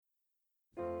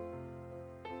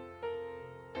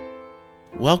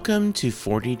Welcome to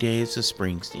 40 Days of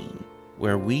Springsteen,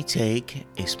 where we take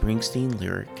a Springsteen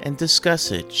lyric and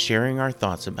discuss it, sharing our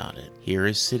thoughts about it. Here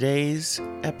is today's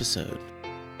episode.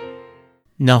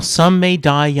 Now some may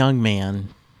die, young man,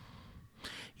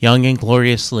 young and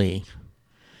gloriously.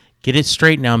 Get it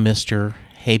straight now, mister.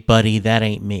 Hey, buddy, that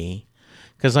ain't me.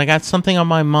 'Cause I got something on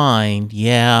my mind,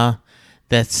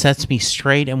 that sets me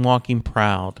straight and walking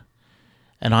proud.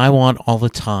 And I want all the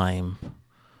time,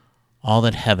 all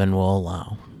that heaven will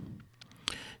allow.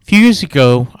 A few years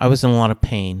ago, I was in a lot of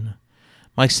pain.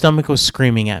 My stomach was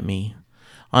screaming at me.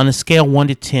 On a scale 1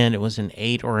 to 10, it was an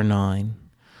 8 or a 9.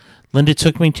 Linda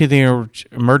took me to the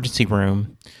emergency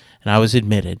room, and I was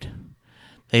admitted.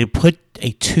 They put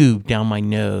a tube down my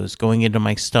nose, going into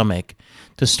my stomach,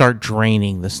 to start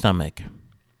draining the stomach.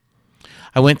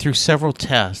 I went through several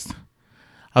tests.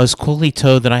 I was quickly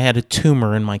told that I had a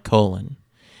tumor in my colon.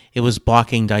 It was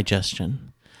blocking digestion.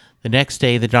 The next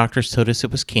day, the doctors told us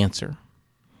it was cancer.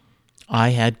 I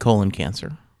had colon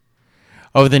cancer.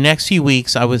 Over the next few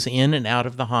weeks, I was in and out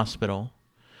of the hospital.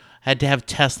 I had to have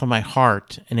tests on my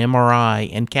heart, an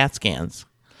MRI, and CAT scans.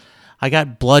 I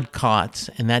got blood clots,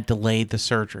 and that delayed the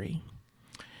surgery.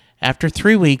 After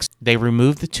 3 weeks, they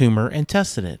removed the tumor and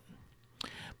tested it.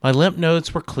 My lymph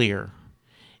nodes were clear.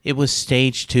 It was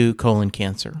stage 2 colon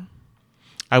cancer.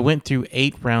 I went through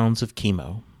 8 rounds of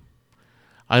chemo.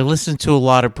 I listened to a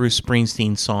lot of Bruce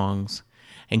Springsteen songs,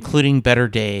 including Better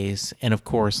Days and, of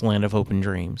course, Land of Hope and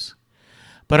Dreams.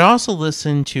 But I also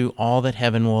listened to All That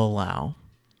Heaven Will Allow.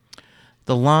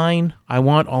 The line, I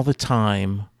want all the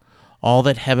time, all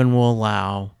that heaven will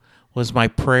allow, was my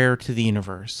prayer to the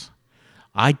universe.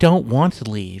 I don't want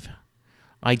to leave.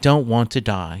 I don't want to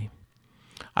die.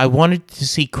 I wanted to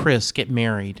see Chris get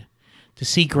married, to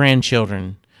see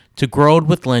grandchildren, to grow old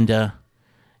with Linda,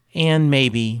 and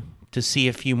maybe to see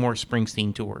a few more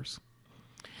Springsteen tours.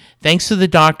 Thanks to the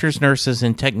doctors, nurses,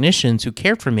 and technicians who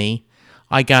cared for me,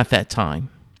 I got that time.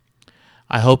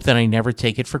 I hope that I never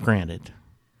take it for granted.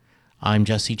 I'm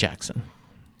Jesse Jackson.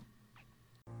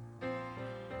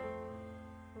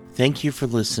 Thank you for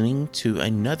listening to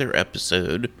another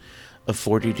episode of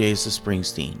 40 Days of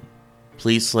Springsteen.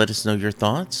 Please let us know your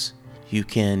thoughts. You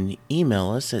can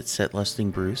email us at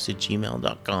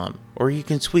setlustingbruce@gmail.com, or you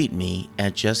can tweet me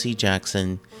at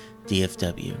jessejacksondfw.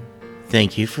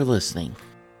 Thank you for listening.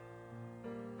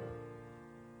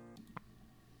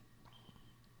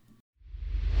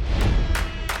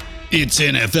 It's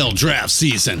NFL draft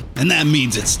season, and that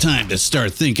means it's time to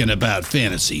start thinking about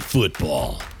fantasy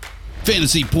football.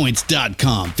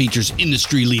 FantasyPoints.com features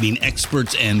industry-leading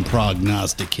experts and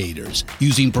prognosticators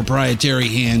using proprietary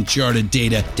hand-charted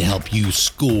data to help you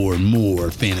score more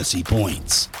fantasy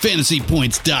points.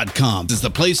 FantasyPoints.com is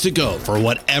the place to go for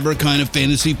whatever kind of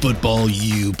fantasy football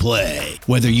you play.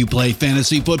 Whether you play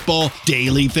fantasy football,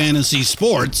 daily fantasy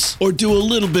sports, or do a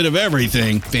little bit of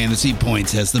everything, Fantasy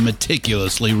Points has the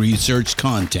meticulously researched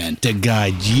content to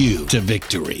guide you to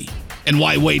victory. And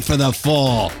why wait for the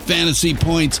fall? Fantasy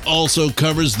Points also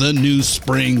covers the new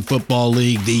spring football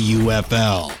league, the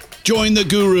UFL. Join the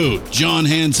guru, John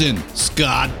Hansen,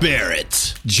 Scott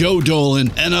Barrett, Joe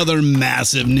Dolan, and other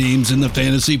massive names in the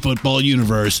fantasy football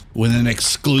universe with an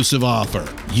exclusive offer.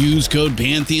 Use code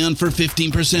Pantheon for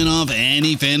 15% off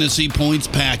any Fantasy Points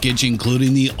package,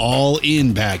 including the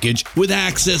all-in package, with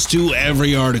access to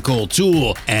every article,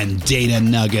 tool, and data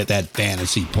nugget that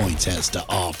Fantasy Points has to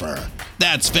offer.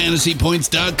 That's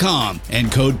FantasyPoints.com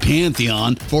and code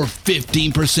Pantheon for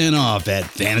 15% off at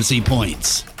Fantasy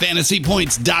Points.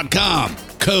 FantasyPoints.com,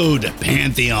 code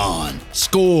Pantheon.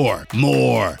 Score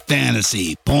more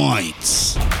fantasy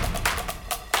points.